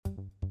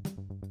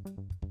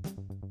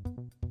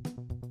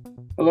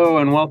Hello,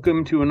 and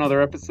welcome to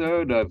another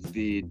episode of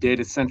the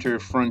Data Center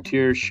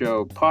Frontier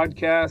Show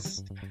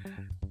podcast.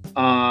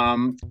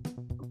 Um,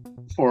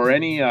 for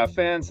any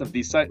fans of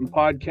the Site and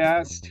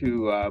Podcast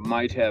who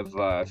might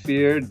have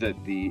feared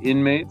that the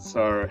inmates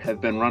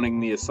have been running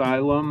the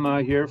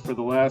asylum here for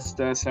the last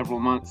several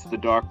months, the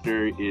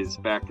doctor is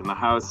back in the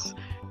house.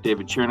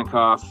 David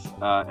Chernikoff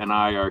and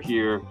I are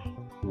here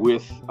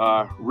with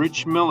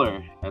Rich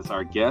Miller as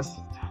our guest.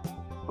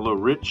 Hello,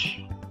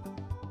 Rich.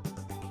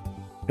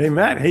 Hey,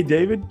 Matt. Hey,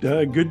 David.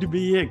 Good to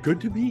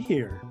be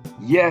here.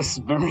 Yes,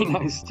 very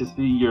nice to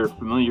see your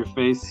familiar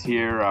face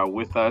here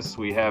with us.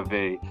 We have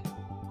a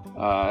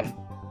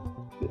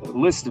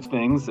list of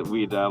things that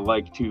we'd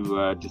like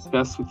to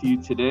discuss with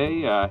you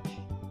today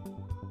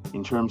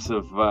in terms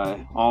of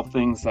all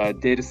things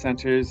data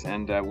centers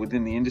and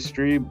within the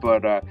industry.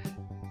 But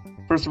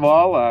first of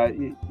all,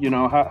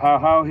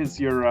 how has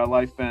your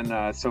life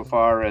been so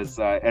far as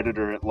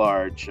editor at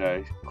large?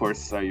 Of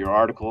course, your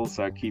articles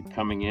keep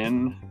coming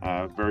in,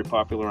 very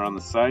popular on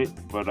the site.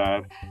 But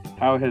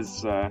how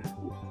has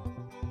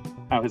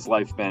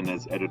life been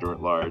as editor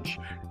at large?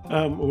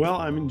 Well,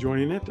 I'm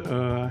enjoying it.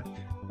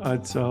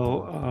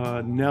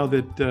 So now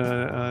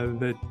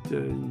that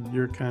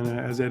you're kind of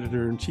as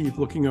editor in chief,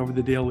 looking over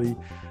the daily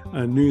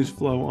news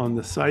flow on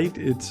the site,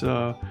 it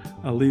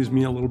leaves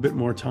me a little bit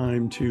more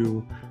time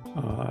to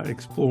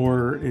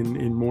explore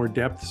in more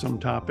depth some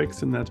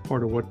topics, and that's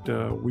part of what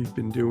we've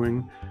been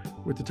doing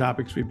with the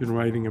topics we've been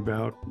writing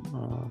about.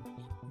 A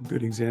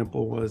good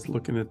example was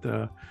looking at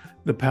the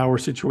power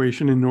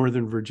situation in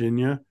Northern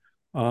Virginia,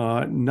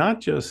 not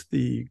just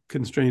the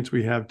constraints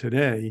we have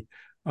today,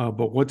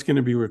 but what's going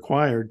to be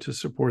required to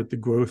support the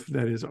growth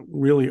that is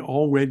really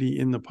already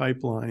in the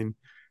pipeline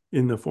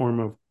in the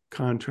form of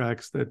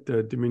contracts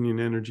that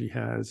Dominion Energy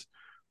has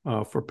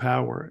for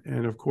power.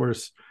 And of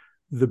course,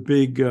 the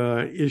big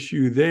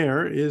issue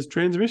there is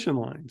transmission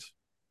lines.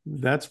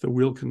 That's the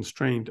real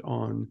constraint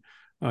on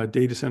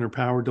data center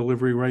power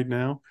delivery right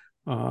now.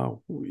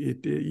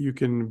 You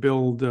can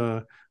build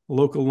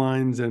local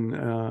lines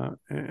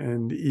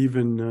and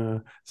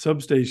even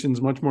substations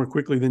much more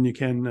quickly than you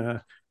can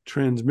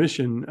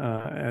transmission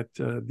at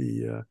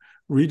the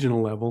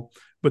regional level.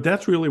 But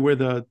that's really where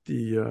the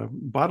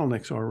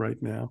bottlenecks are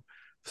right now.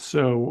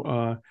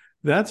 So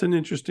that's an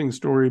interesting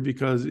story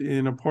because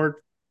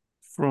apart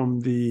from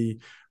the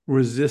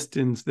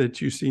resistance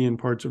that you see in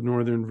parts of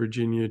Northern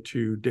Virginia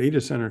to data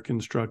center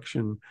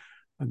construction,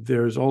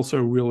 there's also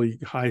really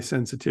high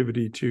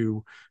sensitivity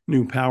to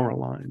new power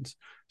lines.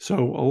 So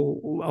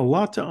a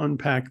lot to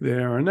unpack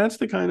there. And that's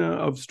the kind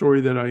of story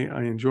that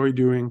I enjoy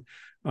doing.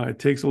 It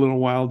takes a little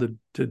while to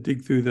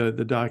dig through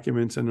the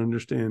documents and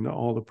understand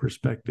all the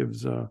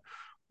perspectives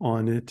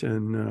on it.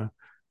 And,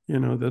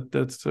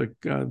 that's like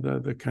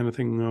the kind of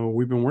thing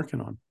we've been working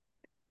on.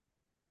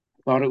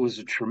 Thought it was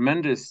a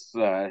tremendous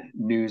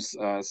news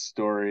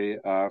story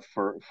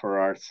for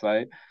our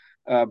site.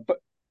 But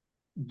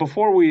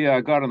before we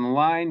got on the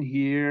line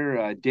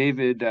here,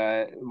 David,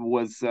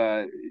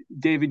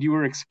 you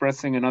were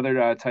expressing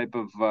another type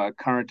of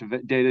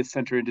data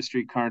center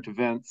industry current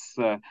events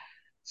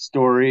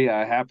story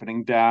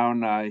happening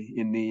down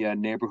in the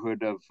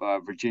neighborhood of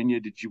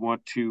Virginia. Did you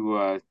want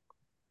to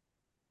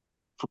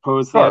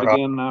propose that Sure.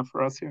 again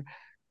for us here?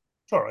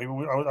 Sure.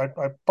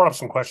 I brought up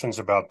some questions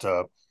about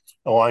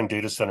aligned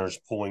data centers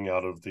pulling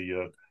out of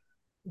the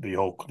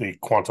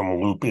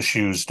quantum loop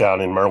issues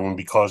down in Maryland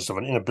because of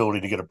an inability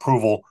to get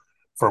approval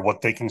for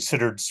what they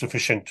considered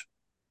sufficient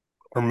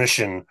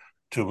permission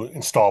to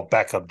install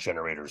backup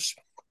generators.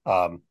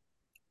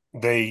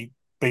 They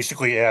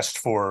basically asked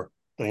for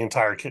the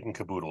entire kit and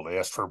caboodle. They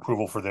asked for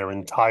approval for their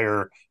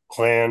entire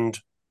planned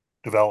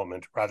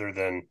development rather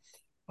than,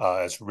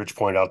 as Rich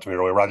pointed out to me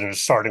earlier, rather than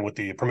just starting with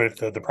the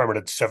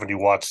permitted 70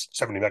 megawatts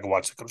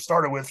they could have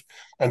started with,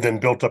 and then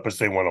built up as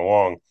they went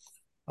along.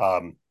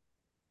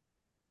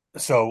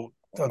 So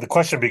the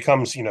question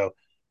becomes,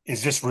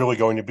 is this really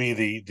going to be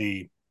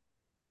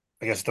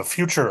the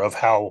future of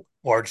how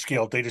large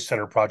scale data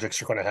center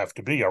projects are going to have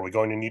to be? Are we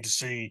going to need to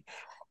see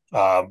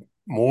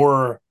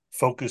more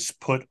focus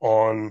put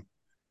on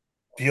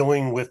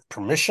dealing with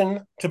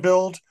permission to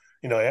build?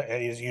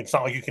 It's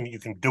not like you can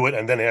do it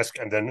and then ask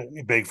and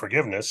then beg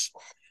forgiveness.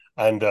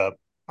 And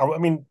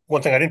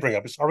one thing I didn't bring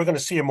up is, are we going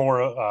to see a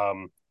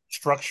more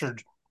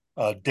structured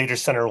data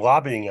center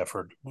lobbying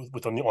effort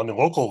on the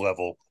local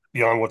level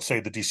beyond what,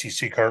 say, the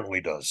DCC currently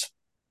does?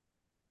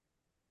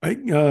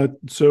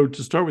 So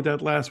to start with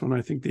that last one,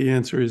 I think the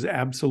answer is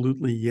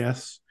absolutely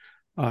yes.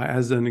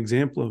 As an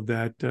example of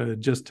that,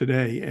 just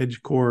today,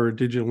 EdgeCore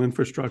Digital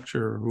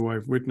Infrastructure, who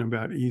I've written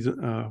about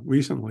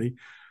recently,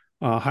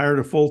 hired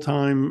a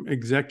full-time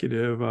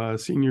executive,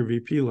 senior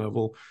VP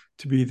level,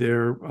 to be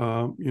their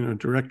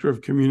director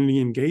of community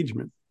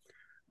engagement.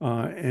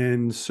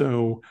 And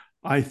so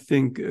I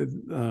think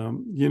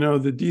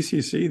the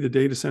DCC, the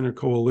Data Center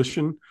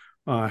Coalition,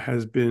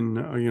 has been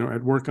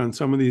at work on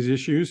some of these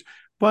issues,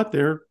 but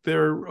their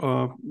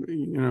MO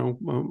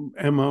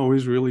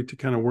is really to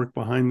kind of work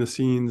behind the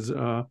scenes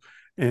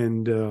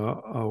and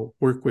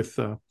work with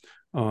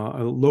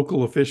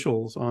local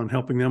officials on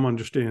helping them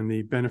understand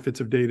the benefits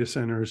of data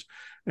centers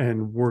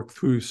and work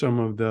through some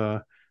of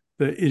the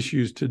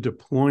issues to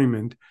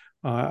deployment.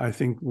 I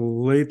think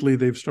lately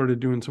they've started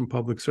doing some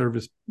public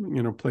service,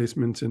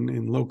 placements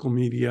in local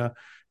media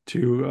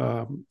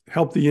to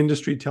help the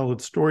industry tell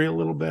its story a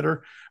little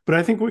better. But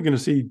I think we're going to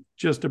see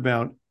just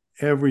about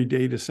every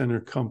data center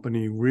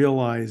company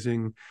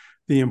realizing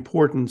the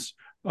importance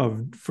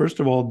of, first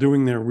of all,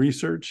 doing their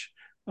research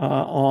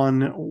on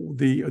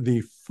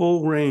the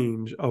full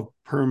range of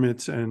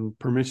permits and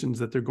permissions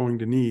that they're going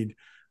to need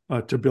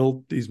to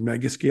build these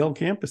mega scale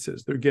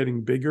campuses. They're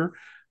getting bigger.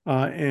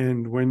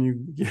 And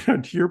when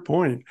to your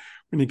point,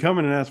 when you come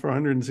in and ask for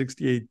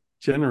 168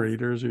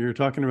 generators, or you're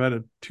talking about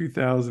a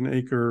 2,000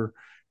 acre,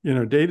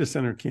 data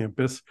center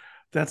campus,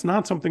 that's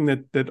not something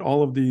that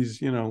all of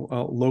these,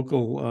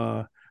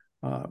 local,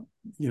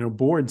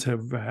 boards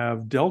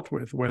have dealt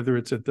with, whether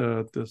it's at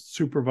the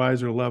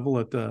supervisor level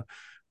at the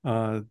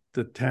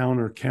town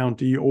or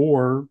county,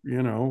 or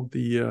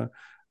the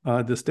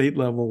state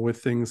level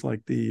with things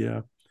like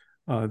the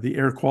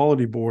Air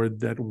Quality Board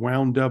that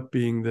wound up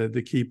being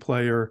the key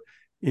player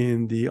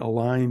in the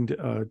Aligned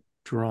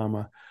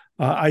drama.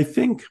 I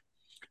think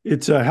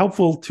it's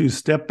helpful to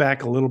step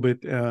back a little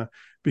bit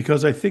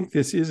because I think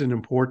this is an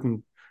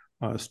important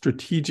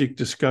strategic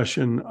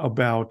discussion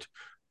about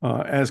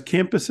as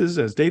data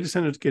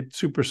centers get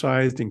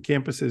supersized and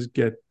campuses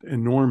get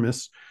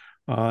enormous,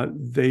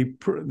 they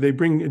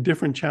bring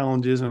different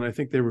challenges, and I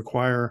think they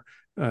require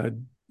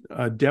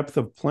a depth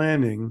of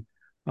planning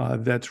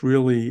that's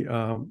really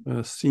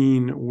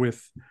seen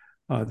with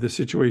the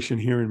situation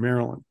here in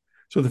Maryland.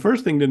 So the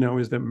first thing to know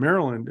is that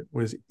Maryland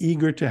was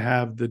eager to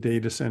have the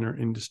data center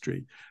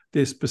industry.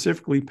 They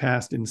specifically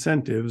passed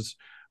incentives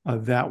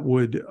that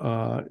would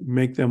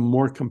make them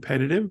more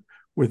competitive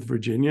with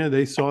Virginia.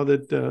 They saw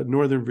that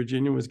Northern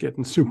Virginia was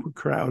getting super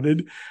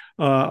crowded.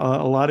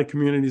 A lot of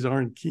communities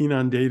aren't keen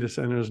on data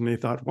centers, and they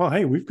thought, well,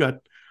 hey, we've got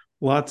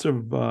lots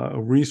of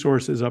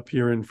resources up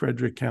here in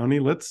Frederick County.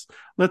 Let's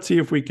see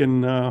if we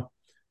can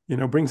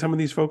bring some of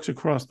these folks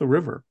across the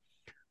river.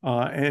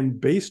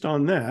 And based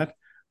on that,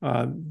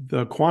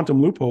 the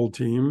Quantum Loophole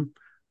team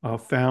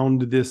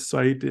found this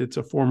site. It's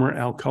a former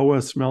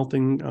Alcoa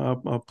smelting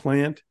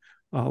plant,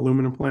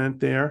 aluminum plant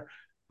there.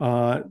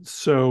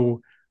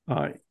 So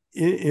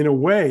in a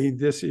way,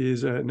 this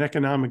is an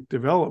economic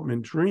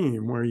development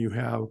dream where you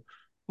have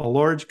a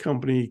large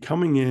company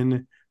coming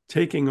in,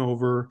 taking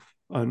over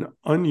an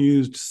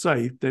unused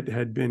site that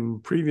had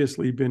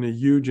previously been a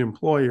huge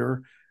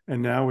employer,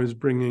 and now is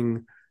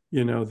bringing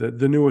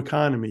the new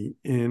economy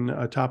in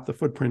atop the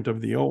footprint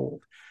of the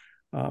old.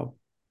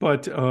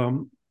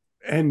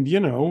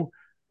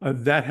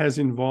 That has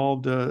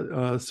involved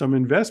some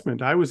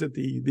investment. I was at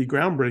the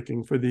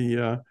groundbreaking for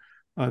the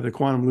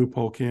Quantum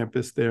Loophole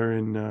campus there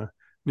in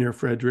near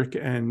Frederick,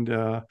 and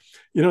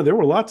there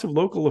were lots of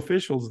local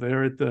officials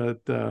there at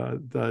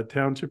the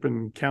township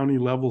and county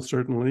level,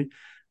 certainly,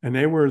 and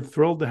they were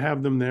thrilled to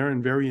have them there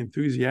and very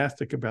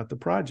enthusiastic about the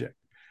project.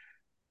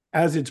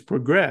 As it's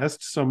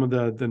progressed, some of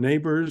the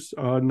neighbors,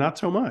 not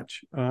so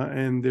much.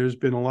 And there's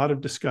been a lot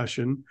of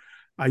discussion.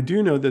 I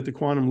do know that the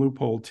Quantum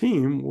Loophole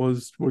team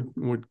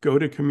would go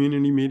to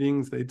community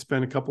meetings. They'd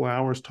spend a couple of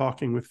hours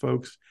talking with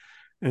folks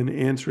and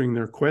answering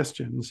their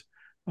questions.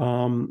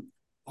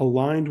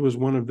 Aligned was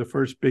one of the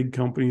first big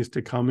companies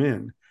to come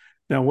in.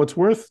 Now, what's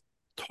worth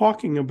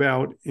talking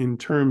about in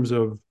terms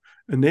of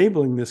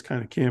enabling this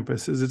kind of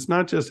campus is it's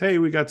not just, hey,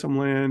 we got some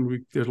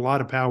land, there's a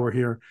lot of power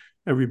here,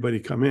 everybody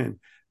come in.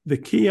 The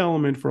key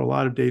element for a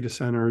lot of data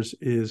centers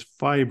is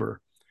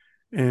fiber.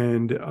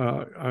 And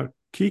a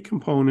key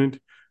component,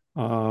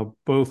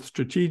 both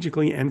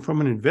strategically and from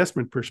an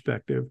investment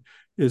perspective,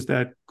 is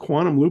that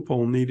Quantum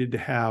Loophole needed to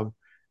have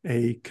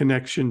a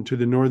connection to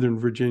the Northern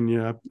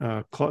Virginia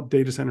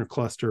data center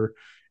cluster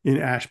in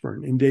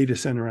Ashburn, in Data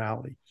Center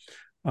Alley,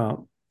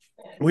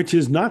 which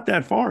is not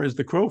that far as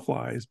the crow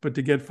flies. But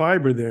to get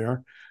fiber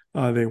there,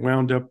 they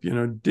wound up,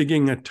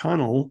 boring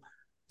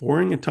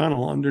a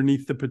tunnel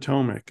underneath the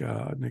Potomac,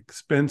 an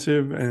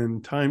expensive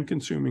and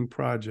time-consuming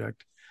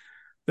project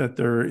that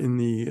they're in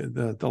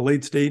the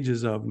late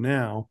stages of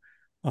now.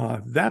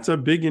 That's a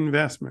big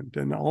investment,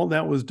 and all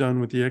that was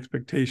done with the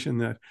expectation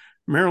that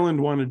Maryland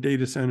wanted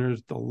data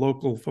centers, the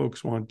local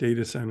folks want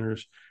data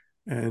centers,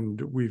 and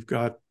we've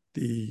got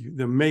the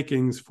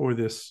makings for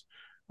this.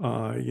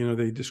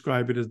 They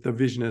describe it as the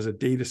vision as a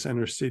data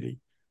center city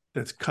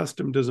that's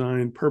custom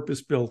designed,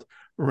 purpose-built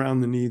around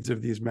the needs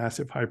of these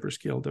massive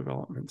hyperscale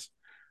developments.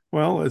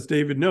 Well, as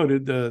David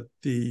noted,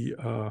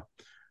 the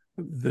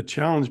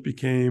challenge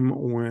became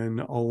when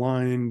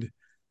Aligned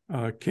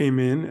came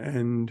in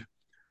and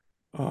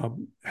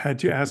had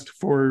to ask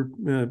for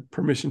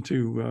permission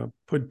to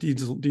put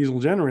diesel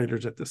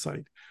generators at the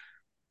site.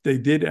 They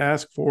did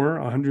ask for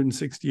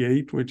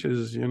 168, which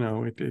is,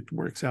 it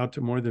works out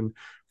to more than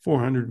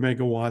 400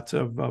 megawatts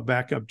of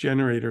backup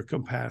generator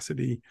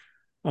capacity.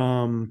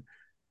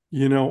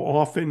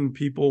 often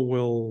people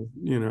will,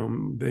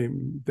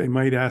 they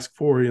might ask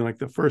for, like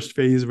the first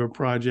phase of a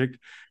project,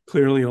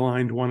 Clearly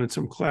Aligned wanted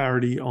some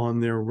clarity on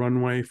their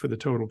runway for the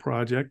total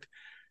project.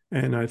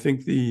 And I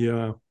think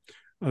the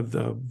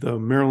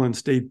Maryland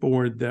State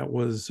Board that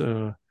was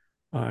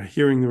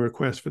hearing the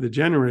request for the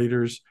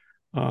generators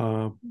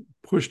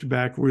pushed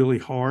back really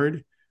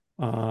hard,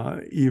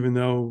 even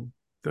though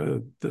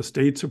the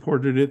state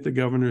supported it. The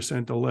governor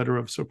sent a letter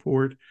of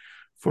support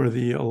for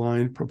the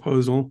Aligned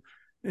proposal,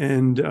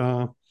 and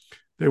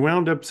they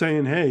wound up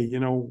saying, "Hey,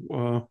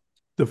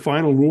 the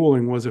final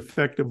ruling was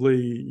effectively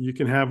you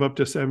can have up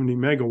to 70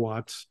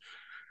 megawatts,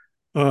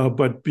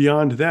 but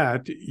beyond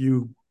that,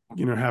 you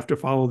have to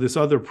follow this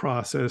other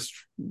process,"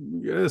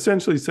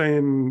 essentially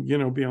saying,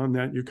 beyond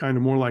that, you're kind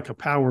of more like a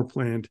power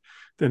plant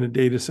than a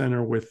data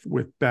center with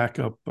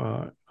backup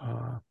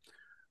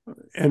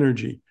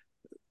energy.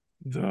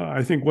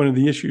 I think one of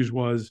the issues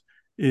will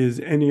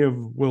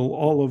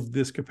all of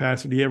this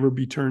capacity ever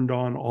be turned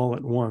on all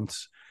at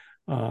once?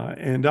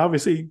 And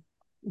obviously,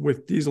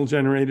 with diesel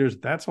generators,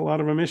 that's a lot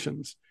of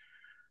emissions.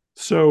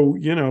 So,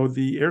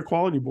 the air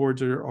quality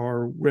boards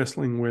are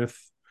wrestling with,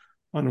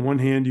 on the one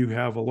hand, you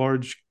have a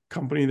large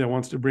company that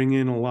wants to bring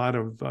in a lot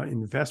of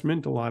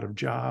investment, a lot of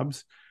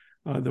jobs.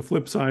 The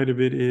flip side of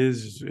it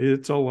is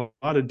it's a lot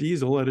of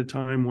diesel at a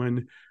time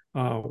when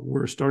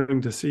we're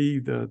starting to see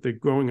the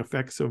growing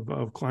effects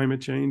of climate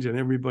change, and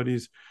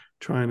everybody's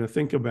trying to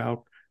think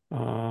about,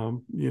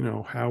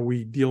 how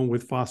we deal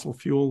with fossil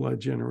fuel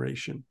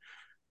generation.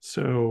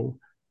 So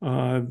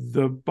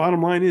the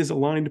bottom line is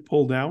Aligned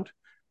pulled out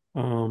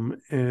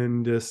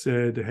and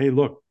said, "Hey,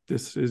 look,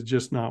 this is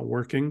just not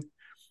working."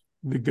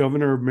 The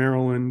governor of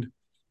Maryland,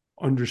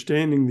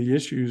 understanding the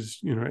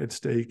issues, at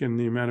stake and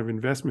the amount of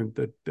investment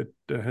that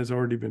has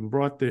already been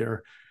brought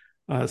there,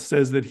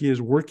 says that he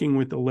is working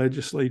with the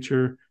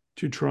legislature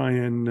to try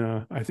and,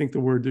 I think the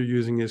word they're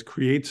using is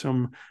create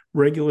some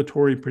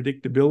regulatory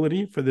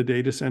predictability for the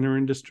data center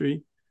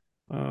industry,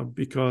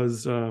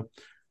 because,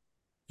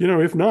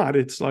 if not,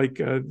 it's like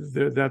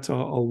that's a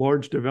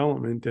large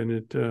development, and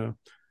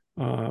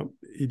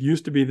it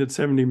used to be that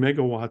 70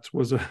 megawatts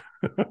was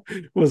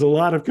was a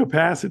lot of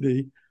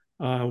capacity.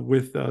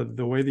 With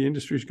the way the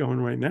industry is going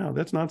right now,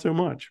 that's not so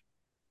much.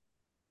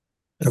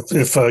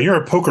 If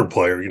you're a poker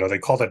player, they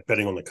call that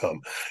betting on the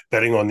come,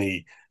 betting on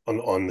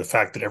the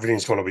fact that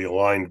everything's going to be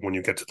aligned when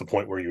you get to the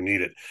point where you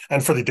need it.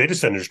 And for the data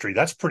center industry,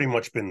 that's pretty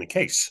much been the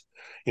case.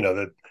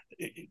 That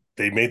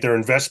they made their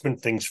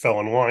investment, things fell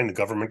in line, the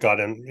government got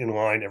in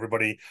line,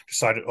 everybody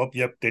decided, oh,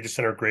 yep, data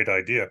center, great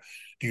idea.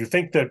 Do you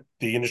think that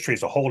the industry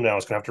as a whole now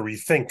is going to have to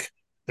rethink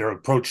their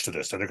approach to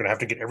this? Are they going to have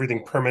to get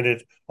everything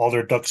permitted, all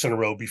their ducks in a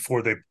row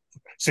before they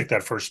stick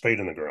that first spade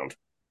in the ground?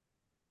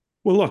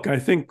 Well, look, I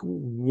think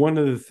one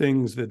of the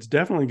things that's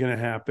definitely going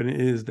to happen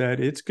is that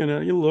it's going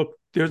to, look,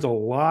 there's a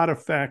lot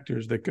of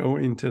factors that go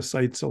into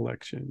site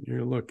selection.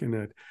 You're looking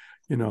at,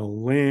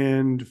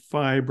 land,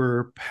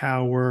 fiber,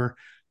 power,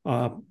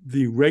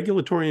 the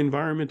regulatory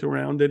environment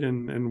around it,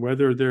 and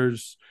whether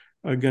there's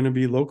going to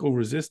be local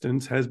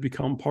resistance has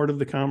become part of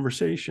the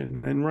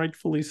conversation, and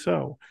rightfully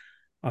so.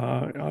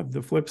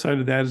 The flip side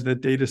of that is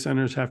that data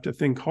centers have to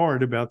think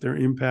hard about their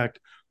impact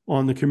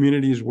on the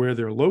communities where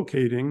they're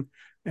locating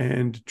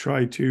and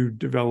try to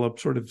develop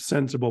sort of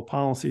sensible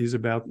policies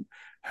about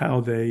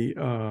how they,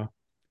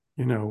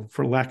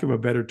 for lack of a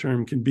better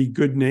term, can be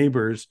good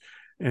neighbors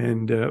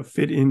and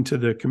fit into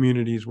the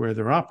communities where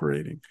they're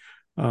operating.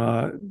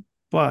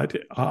 But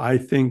I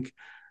think,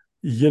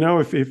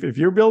 if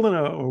you're building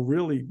a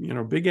really,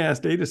 big ass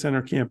data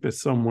center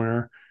campus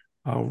somewhere,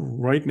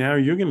 right now,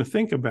 you're going to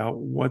think about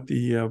what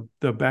the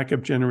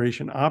backup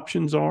generation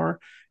options are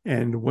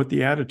and what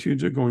the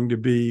attitudes are going to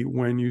be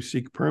when you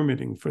seek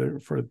permitting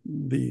for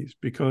these,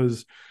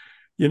 because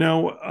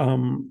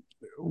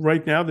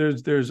right now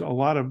there's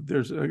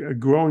a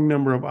growing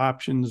number of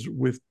options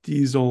with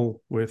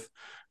diesel, with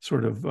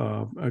sort of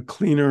a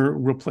cleaner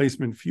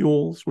replacement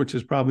fuels, which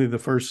is probably the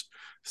first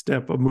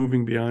step of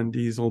moving beyond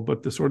diesel.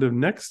 But the sort of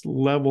next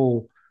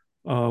level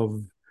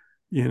of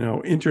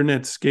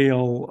internet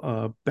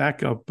scale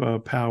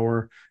backup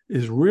power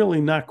is really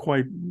not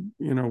quite,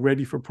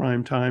 ready for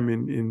prime time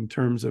in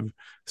terms of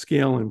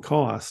scale and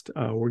cost.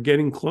 We're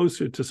getting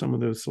closer to some of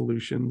those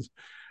solutions.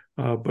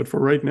 But for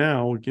right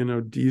now,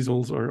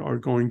 diesels are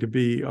going to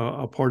be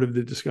a part of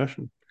the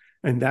discussion.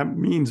 And that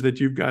means that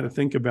you've got to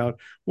think about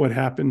what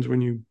happens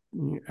when you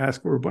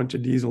ask for a bunch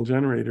of diesel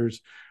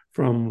generators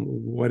from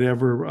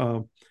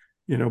whatever,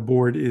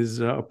 board is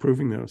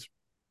approving those.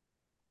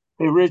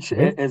 Hey, Rich,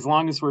 as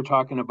long as we're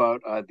talking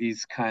about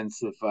these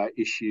kinds of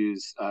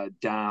issues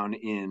down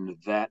in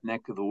that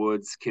neck of the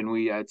woods, can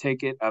we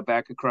take it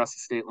back across the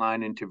state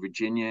line into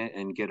Virginia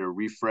and get a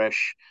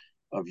refresh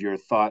of your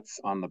thoughts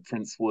on the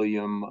Prince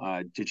William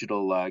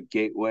Digital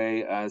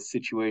Gateway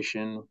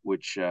situation,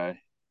 which,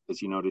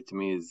 as you noted to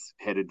me, is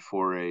headed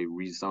for a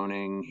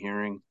rezoning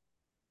hearing?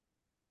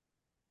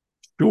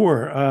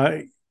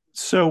 Sure.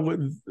 So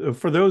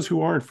for those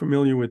who aren't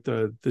familiar with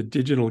the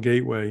Digital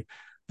Gateway,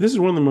 this is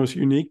one of the most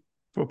unique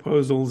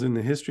proposals in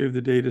the history of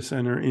the data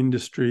center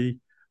industry.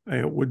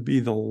 It would be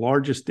the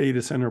largest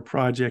data center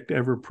project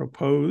ever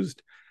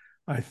proposed.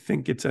 I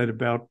think it's at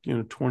about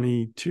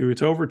 22.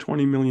 It's over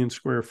 20 million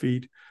square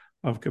feet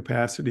of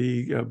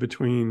capacity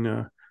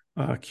between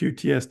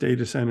QTS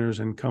data centers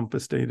and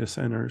Compass data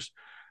centers.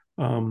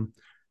 But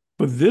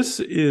this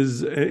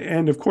is,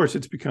 and of course,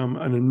 it's become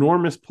an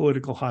enormous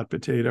political hot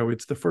potato.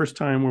 It's the first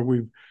time where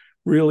we've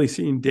really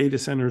seen data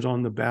centers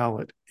on the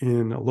ballot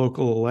in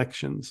local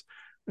elections.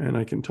 And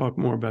I can talk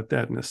more about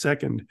that in a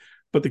second.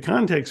 But the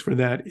context for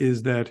that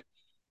is that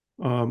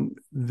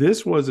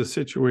this was a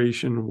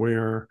situation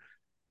where,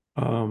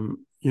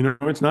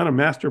 it's not a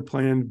master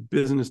plan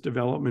business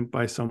development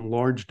by some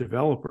large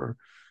developer.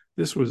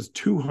 This was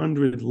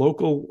 200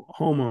 local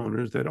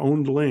homeowners that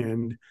owned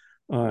land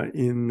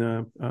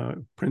in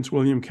Prince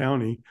William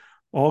County,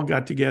 all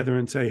got together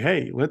and say,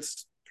 hey,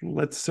 let's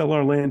sell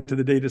our land to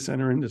the data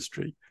center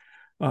industry.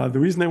 The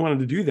reason they wanted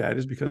to do that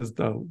is because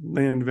the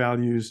land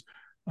values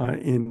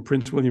in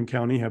Prince William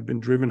County have been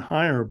driven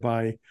higher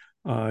by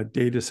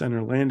data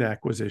center land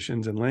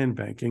acquisitions and land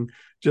banking,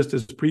 just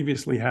as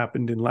previously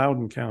happened in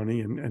Loudoun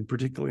County and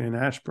particularly in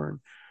Ashburn.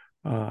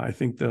 I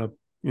think the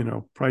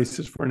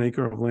prices for an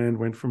acre of land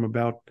went from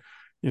about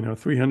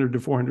 $300,000 to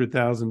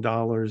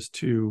 $400,000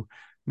 to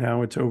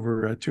now it's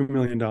over $2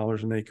 million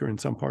an acre in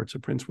some parts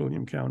of Prince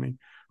William County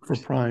for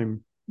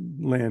prime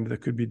land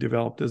that could be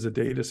developed as a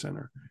data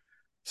center.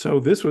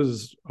 So this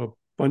was a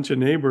bunch of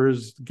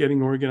neighbors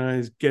getting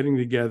organized, getting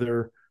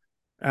together,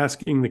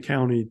 asking the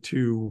county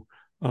to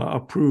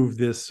approve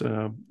this.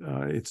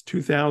 It's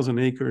 2,000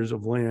 acres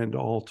of land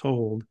all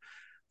told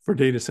for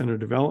data center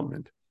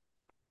development.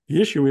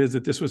 The issue is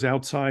that this was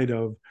outside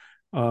of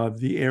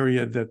the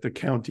area that the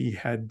county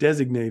had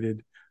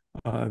designated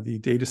the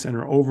data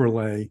center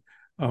overlay,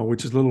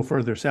 which is a little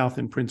further south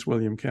in Prince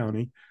William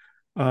County.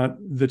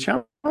 The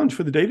challenge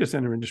for the data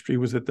center industry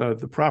was that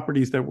the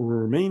properties that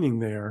were remaining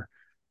there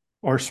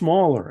are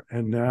smaller,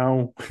 and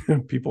now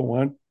people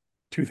want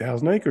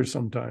 2,000 acres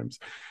sometimes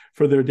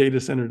for their data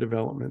center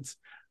developments.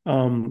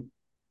 One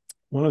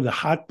of the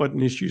hot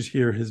button issues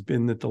here has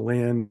been that the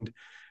land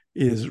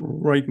is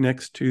right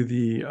next to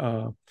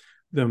the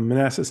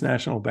Manassas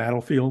National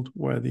Battlefield,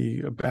 where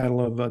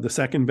the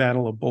second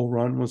battle of Bull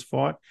Run was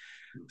fought.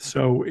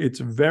 So it's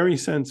very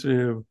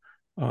sensitive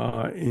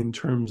in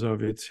terms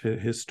of its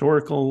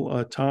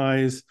historical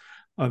ties.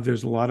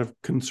 There's a lot of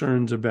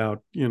concerns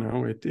about,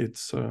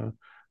 it's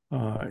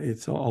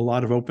a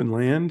lot of open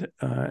land,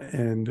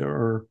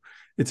 or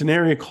it's an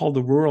area called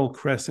the Rural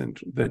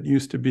Crescent that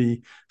used to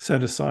be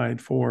set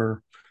aside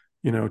for,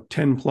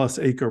 10 plus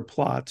acre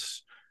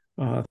plots,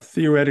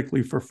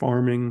 theoretically for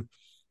farming.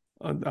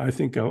 I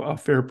think a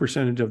fair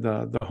percentage of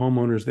the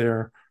homeowners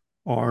there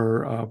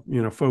are,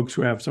 folks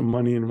who have some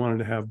money and wanted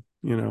to have,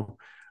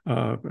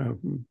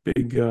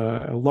 big,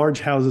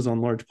 large houses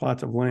on large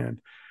plots of land.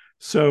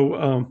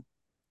 So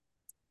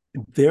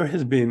there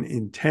has been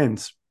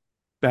intense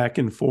back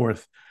and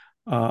forth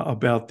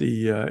about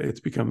it's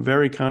become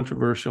very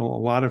controversial. A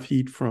lot of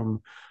heat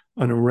from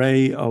an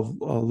array of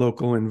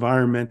local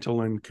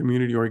environmental and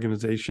community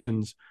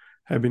organizations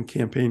have been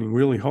campaigning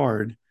really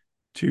hard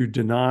to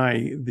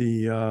deny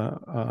the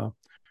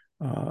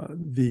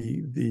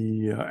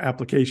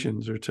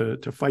applications, or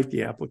to fight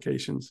the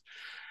applications.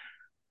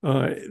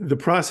 The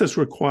process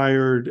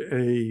required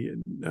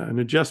an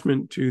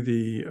adjustment to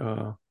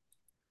the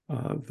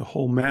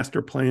whole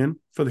master plan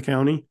for the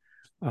county,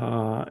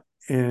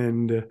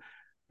 and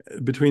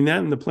between that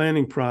and the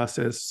planning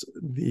process,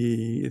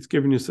 it's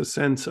given us a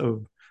sense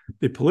of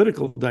the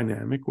political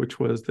dynamic, which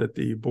was that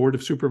the Board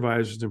of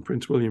Supervisors in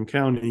Prince William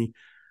County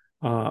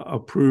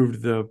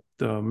approved the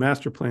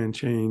master plan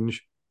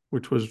change,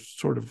 which was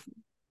sort of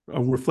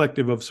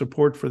reflective of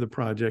support for the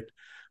project,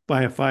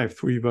 by a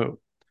 5-3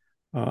 vote.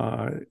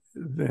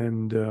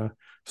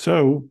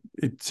 So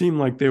it seemed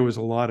like there was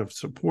a lot of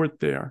support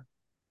there.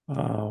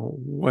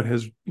 What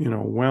has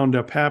wound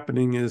up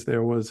happening is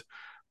there was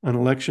an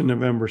election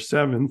November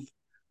 7th,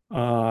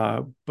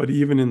 but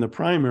even in the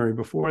primary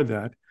before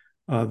that,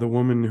 the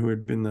woman who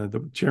had been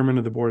the chairman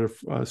of the Board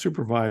of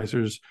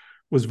Supervisors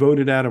was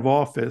voted out of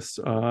office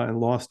and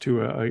lost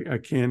to a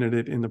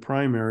candidate in the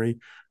primary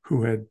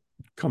who had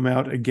come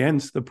out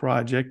against the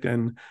project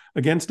and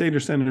against data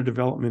center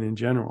development in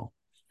general.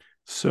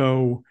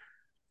 So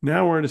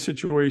now we're in a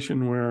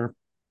situation where,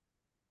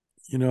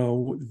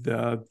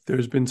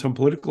 there's been some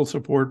political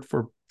support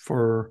for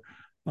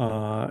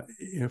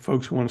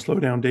folks who want to slow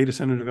down data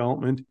center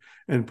development,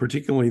 and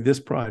particularly this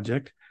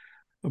project.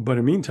 But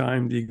in the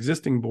meantime, the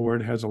existing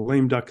board has a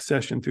lame duck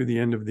session through the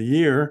end of the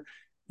year,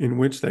 in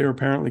which they are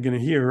apparently going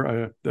to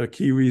hear the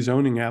key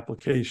rezoning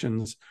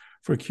applications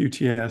for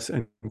QTS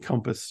and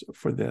Compass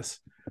for this.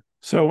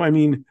 So,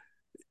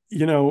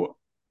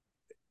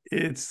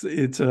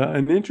 it's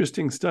an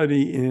interesting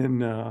study in,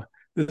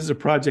 this is a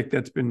project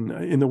that's been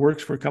in the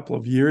works for a couple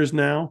of years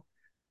now.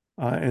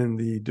 And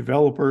the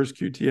developers,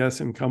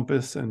 QTS and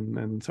Compass,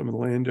 and some of the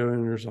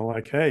landowners are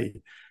like, hey,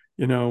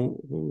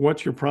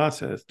 what's your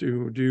process?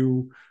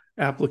 Do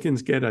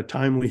applicants get a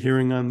timely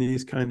hearing on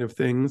these kind of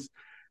things.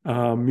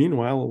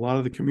 Meanwhile, a lot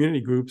of the community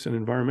groups and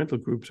environmental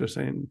groups are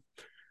saying,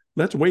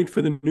 let's wait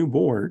for the new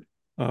board,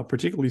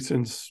 particularly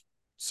since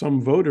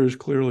some voters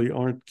clearly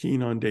aren't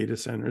keen on data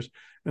centers,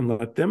 and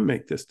let them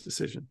make this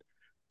decision.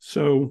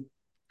 So,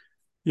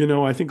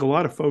 I think a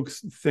lot of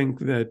folks think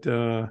that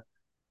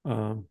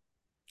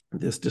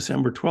this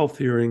December 12th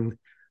hearing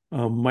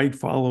might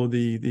follow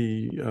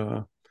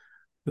the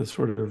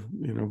sort of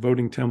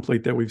voting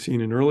template that we've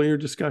seen in earlier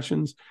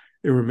discussions.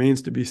 It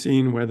remains to be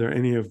seen whether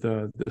any of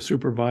the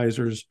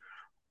supervisors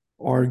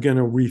are going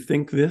to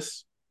rethink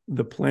this.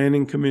 The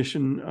Planning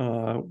Commission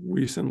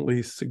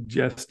recently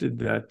suggested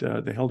that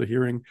they held a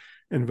hearing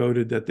and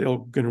voted that they're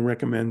going to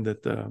recommend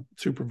that the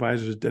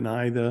supervisors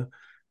deny the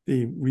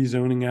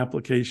rezoning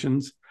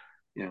applications.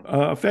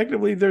 Yeah.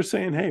 Effectively, they're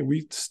saying, hey,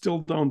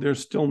 there's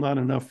still not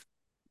enough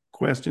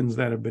questions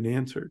that have been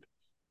answered.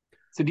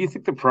 So do you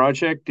think the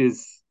project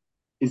is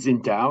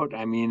in doubt?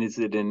 I mean, is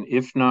it an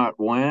if not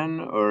when?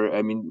 Or,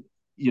 I mean,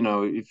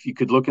 if you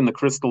could look in the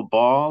crystal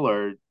ball,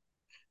 or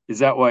is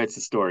that why it's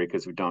a story?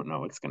 Because we don't know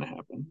what's going to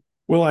happen.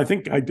 Well, I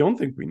don't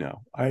think we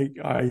know. I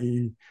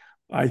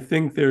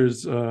think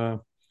there's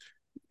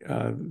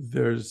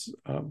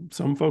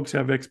some folks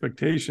have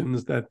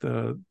expectations that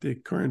the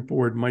current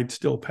board might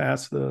still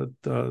pass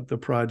the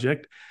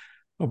project,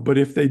 but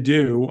if they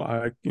do,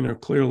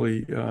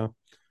 clearly the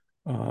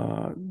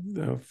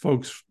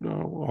folks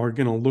are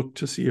going to look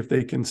to see if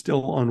they can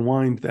still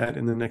unwind that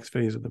in the next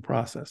phase of the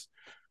process.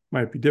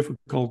 Might be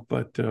difficult,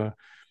 but the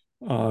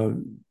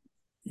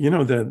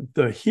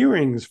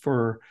hearings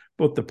for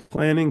both the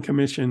Planning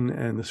Commission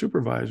and the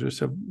supervisors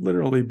have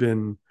literally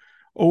been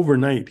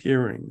overnight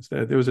hearings.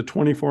 There was a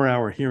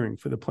 24-hour hearing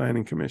for the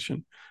Planning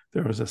Commission.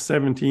 There was a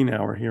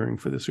 17-hour hearing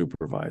for the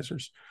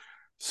supervisors.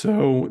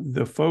 So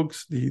the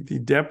folks, the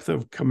depth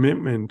of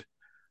commitment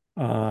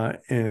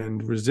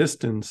and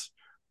resistance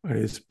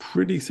is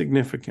pretty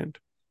significant.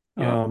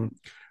 Yeah.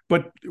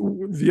 But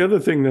the other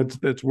thing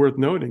that's worth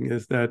noting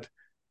is that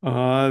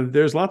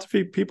there's lots of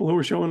people who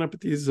are showing up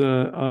at these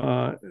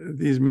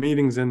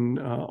meetings and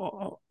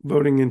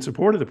voting in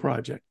support of the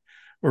project,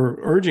 or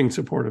urging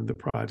support of the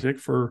project.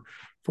 For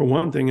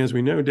one thing, as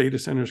we know, data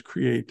centers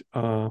create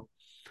a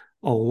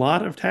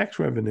lot of tax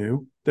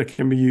revenue that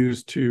can be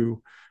used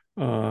to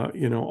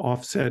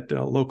offset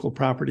local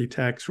property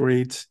tax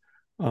rates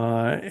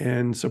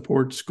and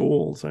support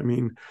schools. I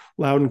mean,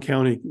 Loudoun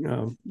County,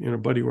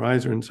 Buddy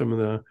Reiser and some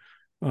of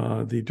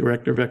the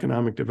director of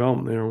economic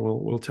development there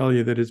will tell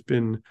you that it's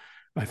been,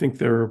 I think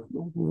they're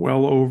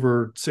well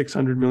over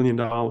 $600 million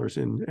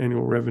in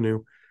annual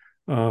revenue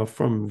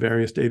from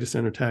various data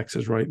center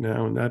taxes right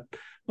now, and that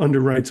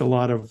underwrites a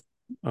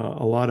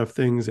lot of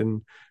things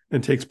and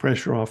takes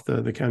pressure off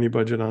the county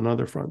budget on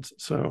other fronts.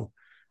 So,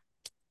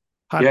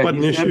 hot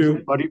button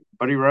issue. Buddy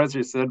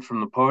Reiser said from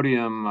the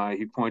podium,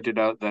 he pointed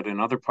out that in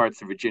other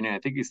parts of Virginia, I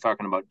think he's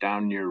talking about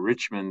down near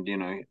Richmond,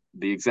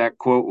 the exact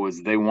quote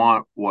was, they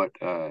want what,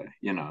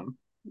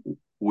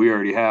 we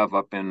already have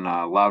up in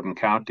Loudoun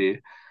County.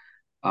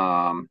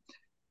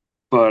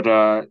 But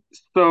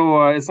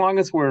as long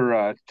as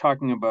we're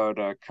talking about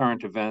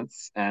current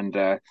events,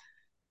 and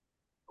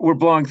we're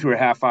blowing through a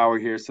half hour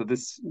here, so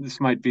this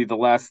might be the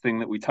last thing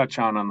that we touch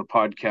on the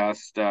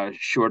podcast,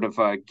 short of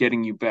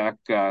getting you back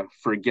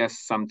for a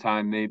guest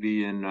sometime,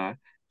 maybe in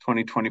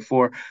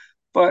 2024.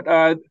 But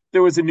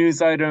there was a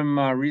news item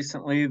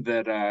recently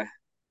that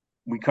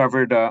we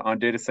covered on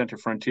Data Center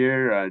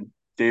Frontier.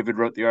 David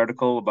wrote the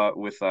article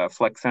with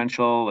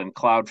Flexential and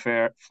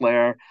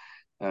Cloudflare,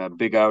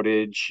 big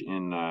outage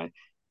in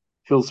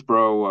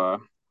Hillsboro,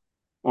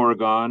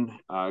 Oregon,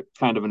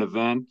 kind of an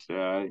event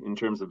in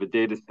terms of a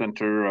data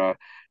center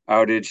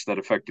outage that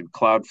affected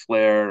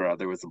Cloudflare.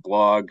 There was a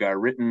blog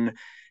written,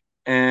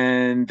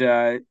 and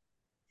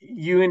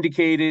you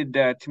indicated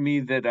to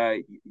me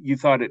that you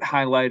thought it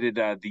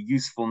highlighted the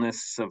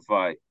usefulness of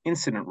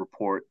incident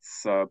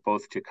reports,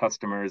 both to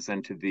customers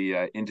and to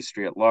the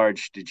industry at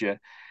large.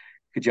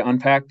 Could you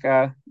unpack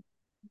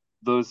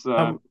those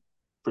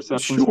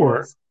perceptions?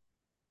 Sure.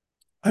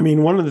 I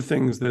mean, one of the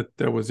things that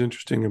was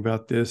interesting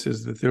about this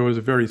is that there was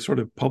a very sort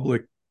of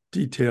public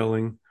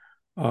detailing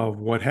of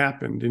what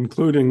happened,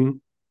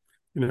 including,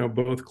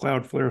 both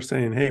Cloudflare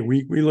saying, hey,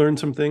 we learned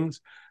some things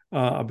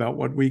about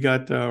what we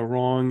got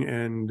wrong,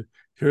 and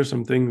here's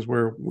some things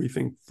where we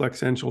think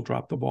Flexential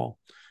dropped the ball.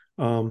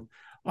 I'm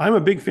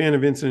a big fan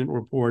of incident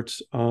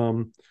reports.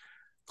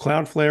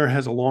 Cloudflare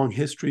has a long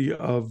history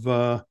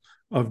of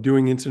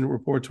doing incident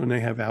reports when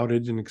they have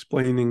outage and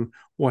explaining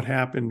what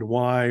happened,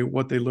 why,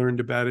 what they learned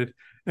about it,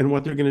 and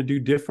what they're going to do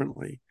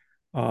differently.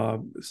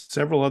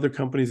 Several other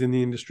companies in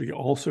the industry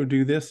also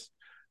do this,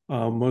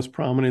 most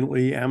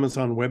prominently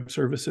Amazon Web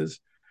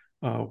Services,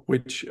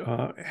 which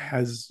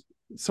has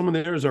some of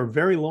theirs are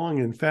very long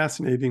and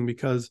fascinating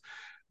because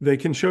they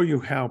can show you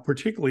how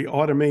particularly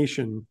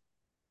automation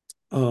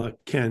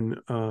can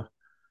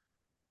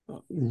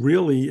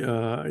really,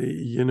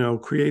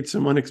 create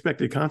some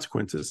unexpected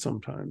consequences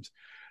sometimes.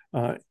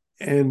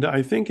 And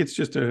I think it's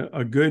just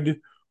a good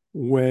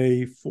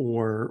way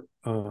for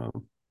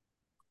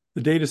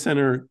the data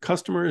center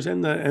customers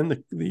and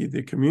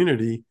the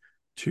community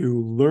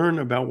to learn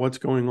about what's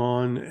going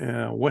on,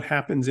 what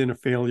happens in a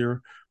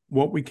failure,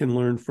 what we can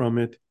learn from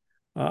it.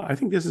 I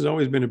think this has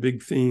always been a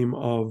big theme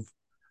of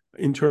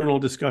internal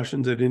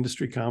discussions at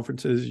industry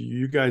conferences.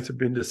 You guys have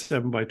been to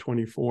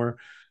 7x24.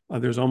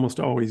 There's almost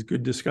always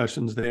good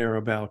discussions there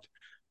about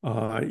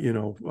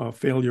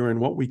failure and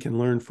what we can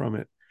learn from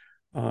it.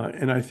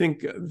 And I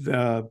think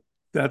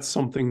that's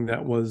something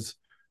that was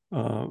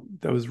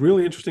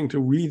really interesting to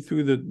read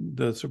through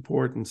the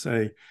support and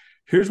say,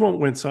 here's what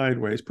went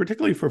sideways,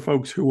 particularly for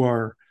folks who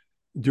are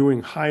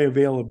doing high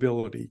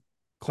availability.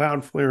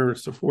 Cloudflare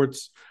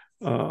supports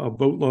a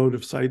boatload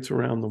of sites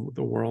around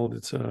the world.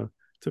 It's a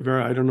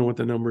very, I don't know what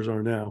the numbers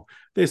are now.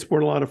 They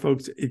support a lot of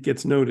folks. It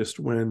gets noticed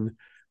when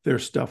their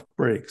stuff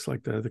breaks,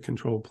 like the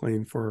control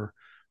plane for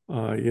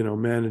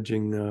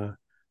managing the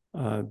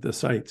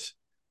sites.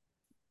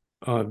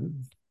 What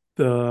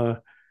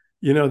the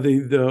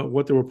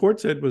report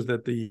said was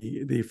that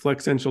the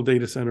Flexential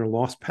data center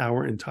lost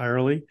power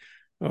entirely,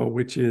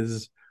 which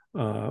is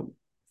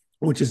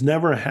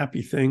never a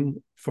happy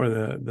thing for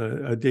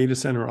a data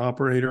center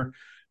operator.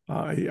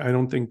 I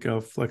don't think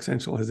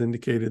Flexential has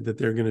indicated that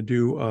they're going to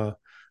do a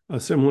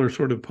similar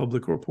sort of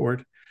public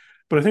report.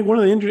 But I think one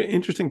of the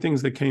interesting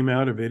things that came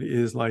out of it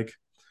is like,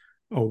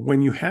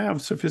 when you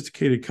have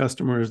sophisticated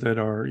customers that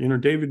are,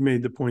 David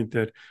made the point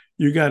that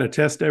you got to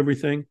test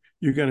everything,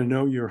 you got to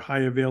know your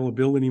high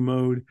availability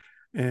mode,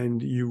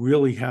 and you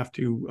really have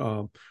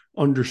to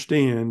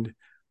understand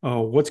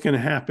what's going to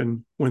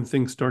happen when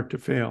things start to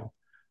fail.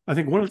 I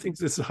think one of the things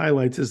this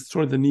highlights is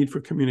sort of the need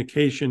for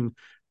communication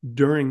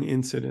during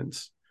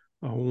incidents.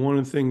 One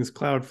of the things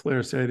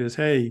Cloudflare said is,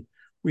 hey,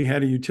 we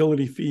had a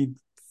utility feed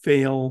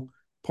fail.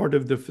 Part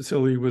of the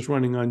facility was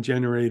running on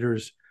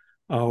generators.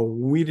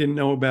 We didn't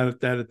know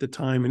about that at the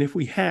time. And if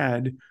we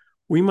had,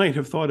 we might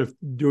have thought of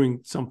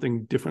doing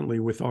something differently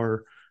with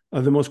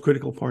the most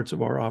critical parts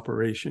of our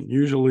operation.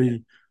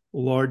 Usually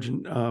large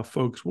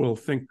folks will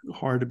think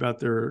hard about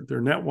their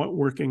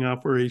networking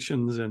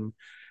operations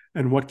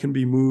and what can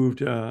be moved,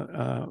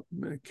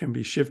 can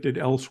be shifted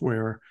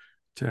elsewhere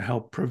to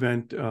help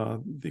prevent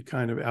the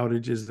kind of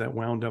outages that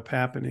wound up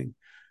happening.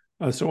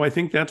 So I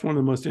think that's one of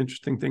the most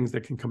interesting things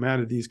that can come out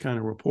of these kind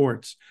of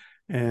reports.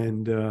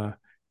 And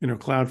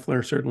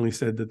Cloudflare certainly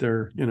said that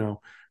they're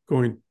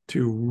going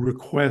to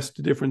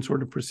request different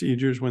sort of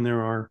procedures when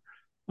there are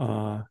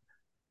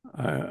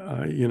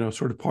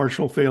sort of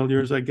partial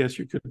failures, I guess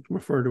you could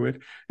refer to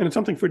it. And it's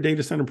something for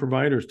data center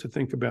providers to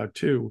think about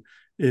too,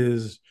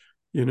 is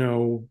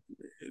maybe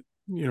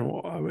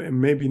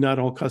not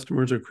all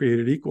customers are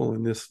created equal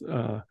in this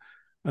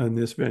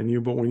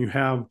venue, but when you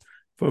have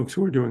folks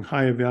who are doing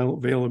high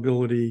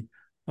availability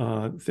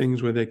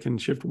things where they can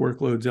shift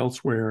workloads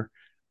elsewhere,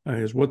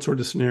 is what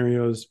sort of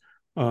scenarios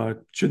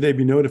should they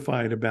be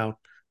notified about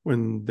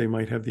when they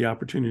might have the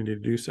opportunity to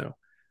do so?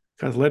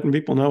 Because letting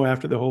people know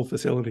after the whole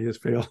facility has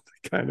failed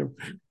kind of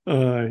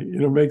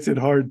makes it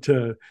hard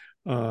to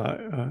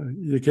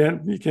you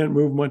can't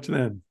move much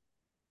then.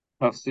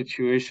 Tough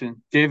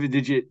situation.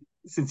 David,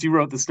 since you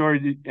wrote the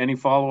story, any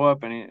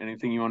follow-up,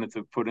 anything you wanted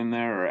to put in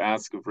there or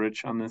ask of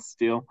Rich on this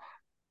deal?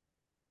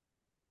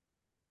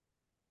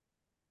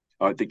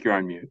 Oh, I think you're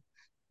on mute.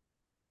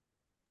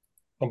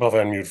 I'm both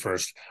on mute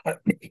first. I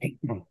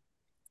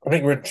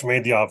think Rich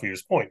made the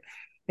obvious point.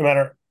 No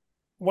matter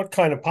what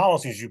kind of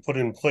policies you put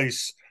in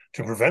place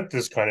to prevent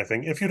this kind of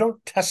thing, if you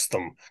don't test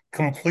them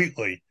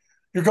completely,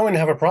 you're going to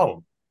have a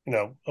problem.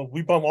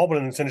 We've all been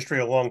in this industry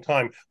a long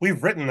time.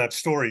 We've written that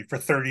story for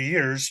 30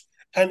 years,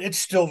 and it's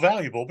still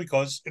valuable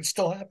because it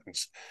still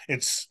happens.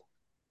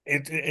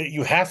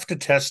 You have to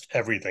test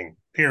everything,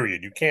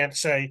 period. You can't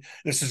say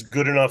this is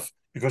good enough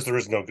because there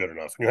is no good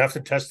enough. You have to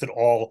test it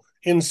all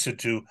in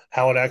situ,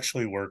 how it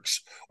actually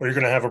works, or you're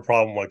going to have a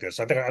problem like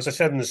this. I think, as I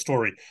said in the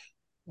story,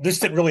 this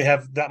didn't really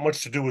have that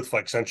much to do with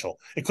Flexential.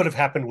 It could have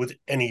happened with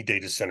any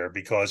data center,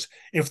 because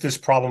if this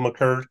problem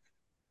occurred,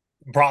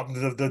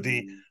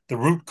 the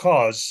root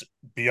cause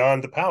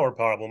beyond the power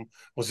problem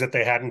was that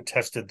they hadn't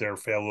tested their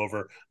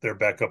failover, their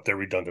backup, their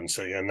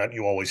redundancy, and that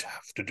you always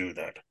have to do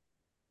that.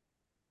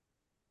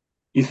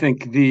 You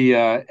think the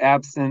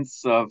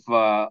absence of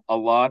a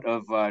lot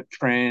of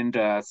trained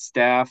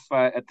staff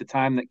at the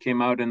time that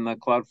came out in the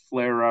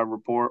Cloudflare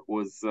report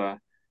was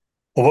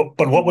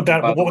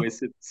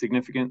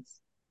significance?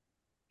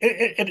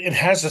 It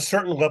has a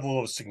certain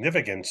level of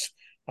significance.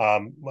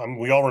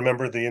 We all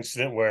remember the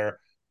incident where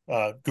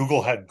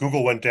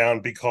Google went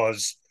down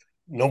because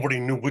nobody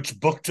knew which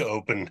book to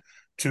open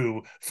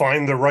to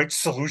find the right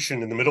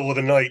solution in the middle of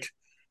the night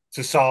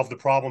to solve the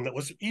problem that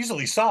was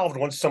easily solved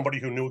once somebody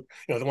who knew,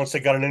 once they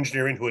got an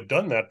engineer in who had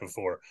done that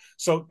before.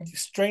 So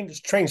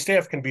trained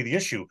staff can be the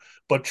issue,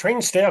 but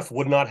trained staff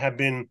would not have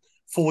been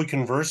fully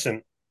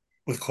conversant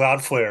with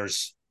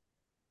Cloudflare's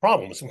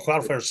problems and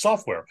Cloudflare's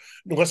software.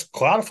 Unless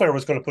Cloudflare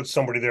was going to put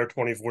somebody there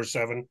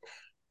 24/7,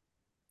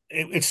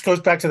 it goes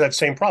back to that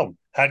same problem.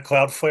 Had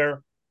Cloudflare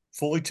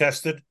fully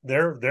tested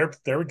their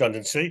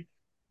redundancy,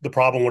 the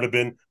problem would have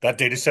been that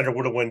data center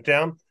would have went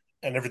down.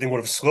 and everything would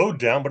have slowed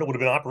down, but it would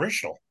have been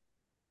operational.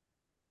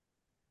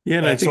 Yeah,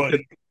 and I And think so,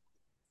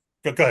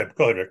 that go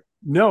ahead, Rick.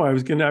 no, I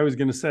was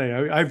gonna say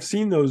I've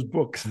seen those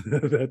books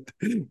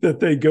that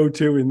they go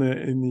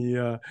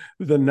to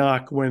the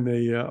knock when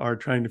they are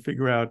trying to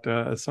figure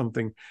out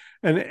something,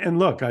 and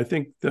look, I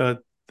think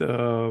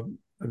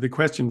the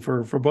question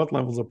for both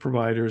levels of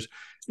providers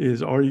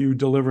is, are you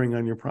delivering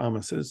on your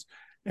promises,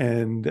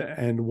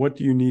 and what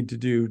do you need to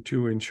do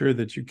to ensure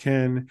that you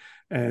can,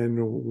 and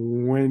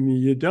when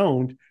you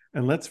don't,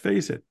 and let's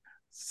face it,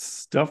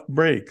 stuff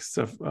breaks,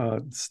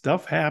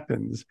 stuff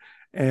happens,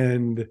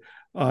 and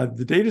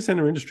the data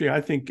center industry,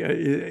 I think,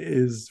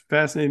 is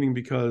fascinating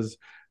because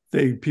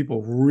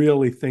people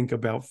really think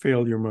about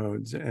failure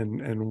modes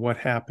and what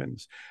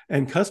happens,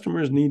 and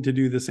customers need to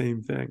do the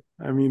same thing.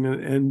 I mean,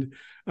 and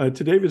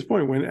to David's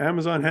point, when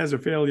Amazon has a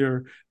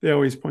failure, they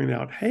always point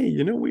out,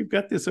 "Hey, we've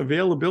got this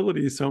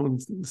availability zone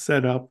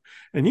set up,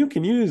 and you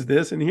can use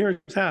this, and here's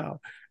how."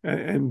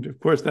 And of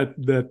course,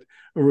 that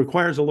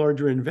requires a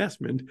larger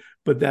investment,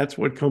 but that's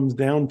what comes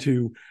down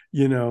to,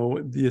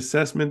 the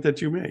assessment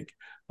that you make,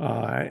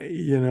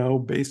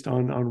 based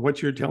on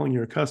what you're telling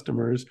your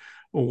customers,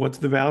 or what's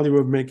the value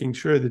of making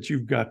sure that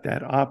you've got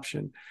that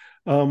option.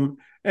 And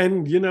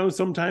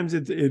sometimes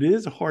it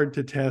is hard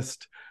to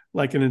test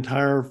like an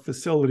entire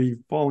facility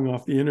falling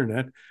off the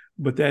internet,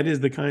 but that is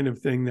the kind of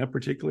thing that,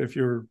 particularly if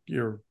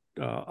you're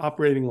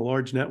operating a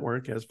large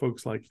network, as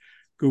folks like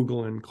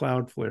Google and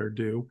Cloudflare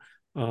do,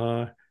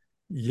 that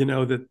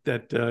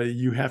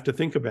you have to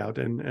think about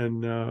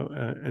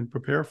and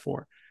prepare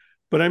for.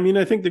 But I mean,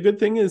 I think the good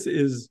thing is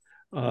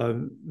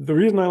the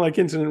reason I like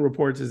incident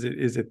reports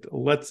is it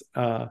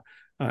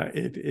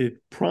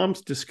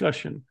prompts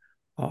discussion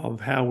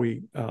of how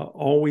we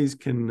always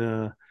can,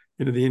 the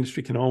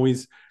industry can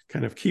always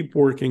kind of keep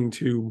working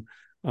to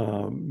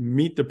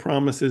meet the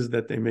promises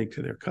that they make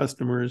to their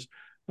customers,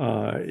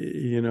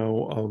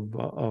 of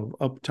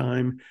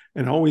uptime,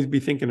 and always be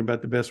thinking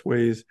about the best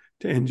ways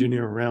to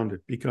engineer around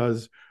it.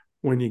 Because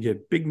when you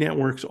get big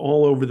networks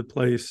all over the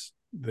place,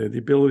 the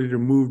ability to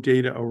move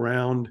data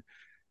around,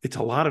 it's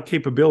a lot of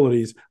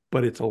capabilities,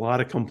 but it's a lot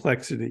of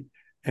complexity.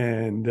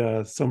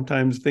 And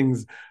sometimes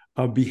things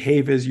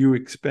behave as you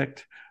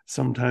expect,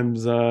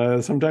 sometimes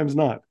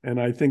not. And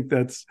I think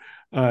that's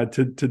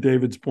to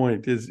David's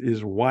point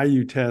is why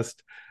you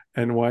test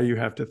and why you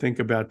have to think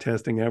about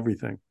testing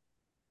everything.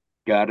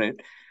 Got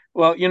it.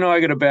 Well,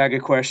 I got a bag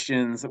of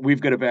questions. We've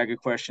got a bag of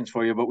questions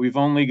for you, but we've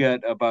only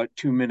got about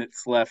 2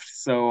 minutes left.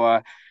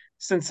 So,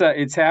 since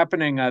it's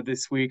happening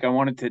this week, I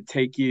wanted to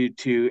take you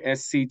to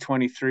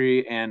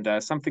SC23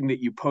 and something that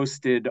you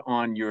posted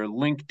on your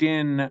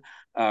LinkedIn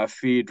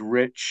feed,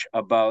 Rich,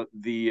 about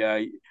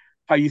the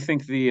how you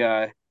think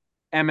the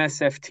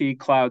MSFT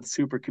cloud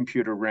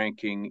supercomputer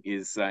ranking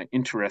is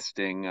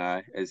interesting,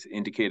 as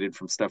indicated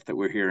from stuff that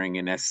we're hearing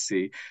in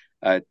SC.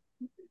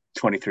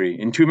 23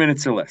 in 2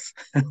 minutes or less.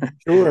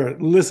 Sure.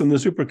 Listen, the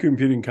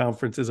supercomputing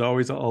conference is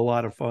always a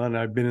lot of fun.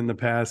 I've been in the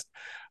past.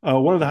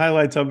 One of the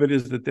highlights of it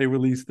is that they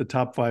released the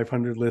top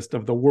 500 list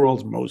of the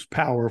world's most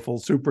powerful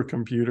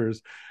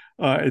supercomputers.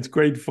 It's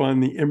great fun.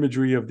 The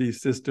imagery of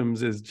these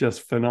systems is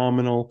just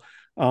phenomenal.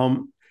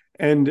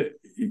 And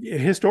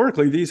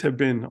historically, these have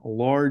been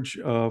large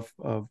of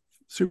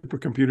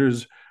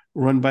supercomputers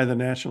run by the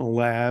national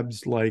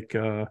labs, like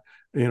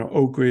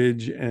Oak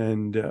Ridge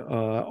and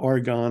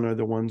Argonne are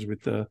the ones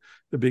with the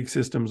big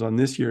systems on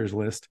this year's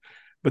list.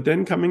 But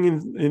then coming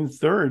in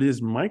third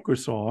is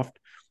Microsoft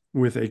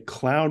with a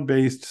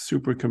cloud-based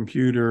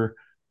supercomputer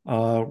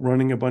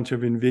running a bunch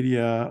of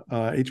NVIDIA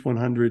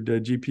H100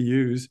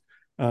 GPUs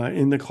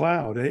in the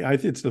cloud.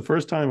 It's the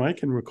first time I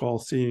can recall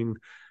seeing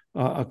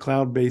a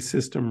cloud-based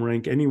system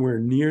rank anywhere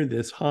near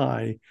this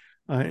high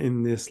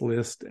in this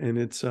list. And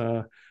it's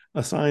a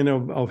sign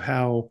of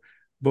how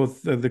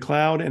both the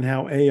cloud and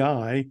how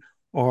AI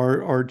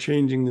are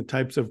changing the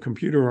types of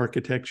computer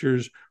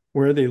architectures,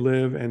 where they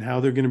live, and how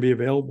they're going to be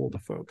available to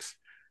folks.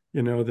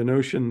 The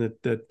notion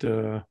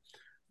that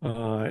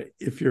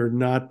if you're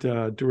not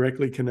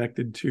directly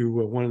connected to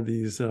one of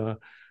these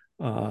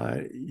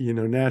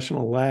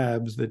national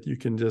labs, that you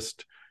can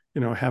just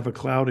have a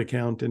cloud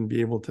account and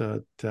be able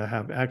to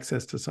have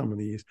access to some of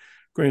these.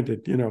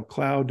 Granted,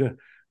 cloud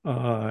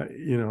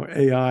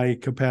AI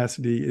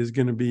capacity is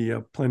going to be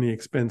plenty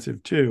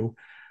expensive too.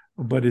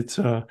 But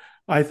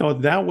I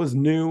thought that was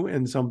new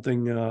and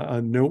something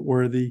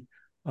noteworthy,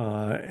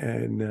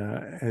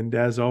 and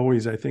as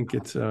always, I think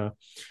it's a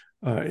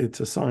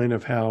sign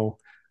of how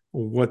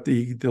what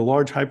the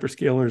large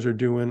hyperscalers are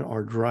doing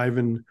are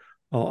driving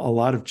a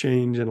lot of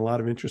change and a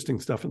lot of interesting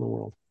stuff in the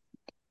world.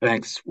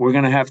 Thanks. We're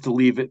going to have to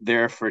leave it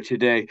there for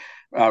today.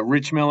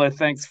 Rich Miller,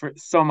 thanks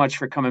so much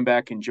for coming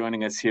back and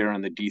joining us here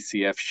on the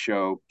DCF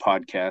Show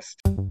podcast.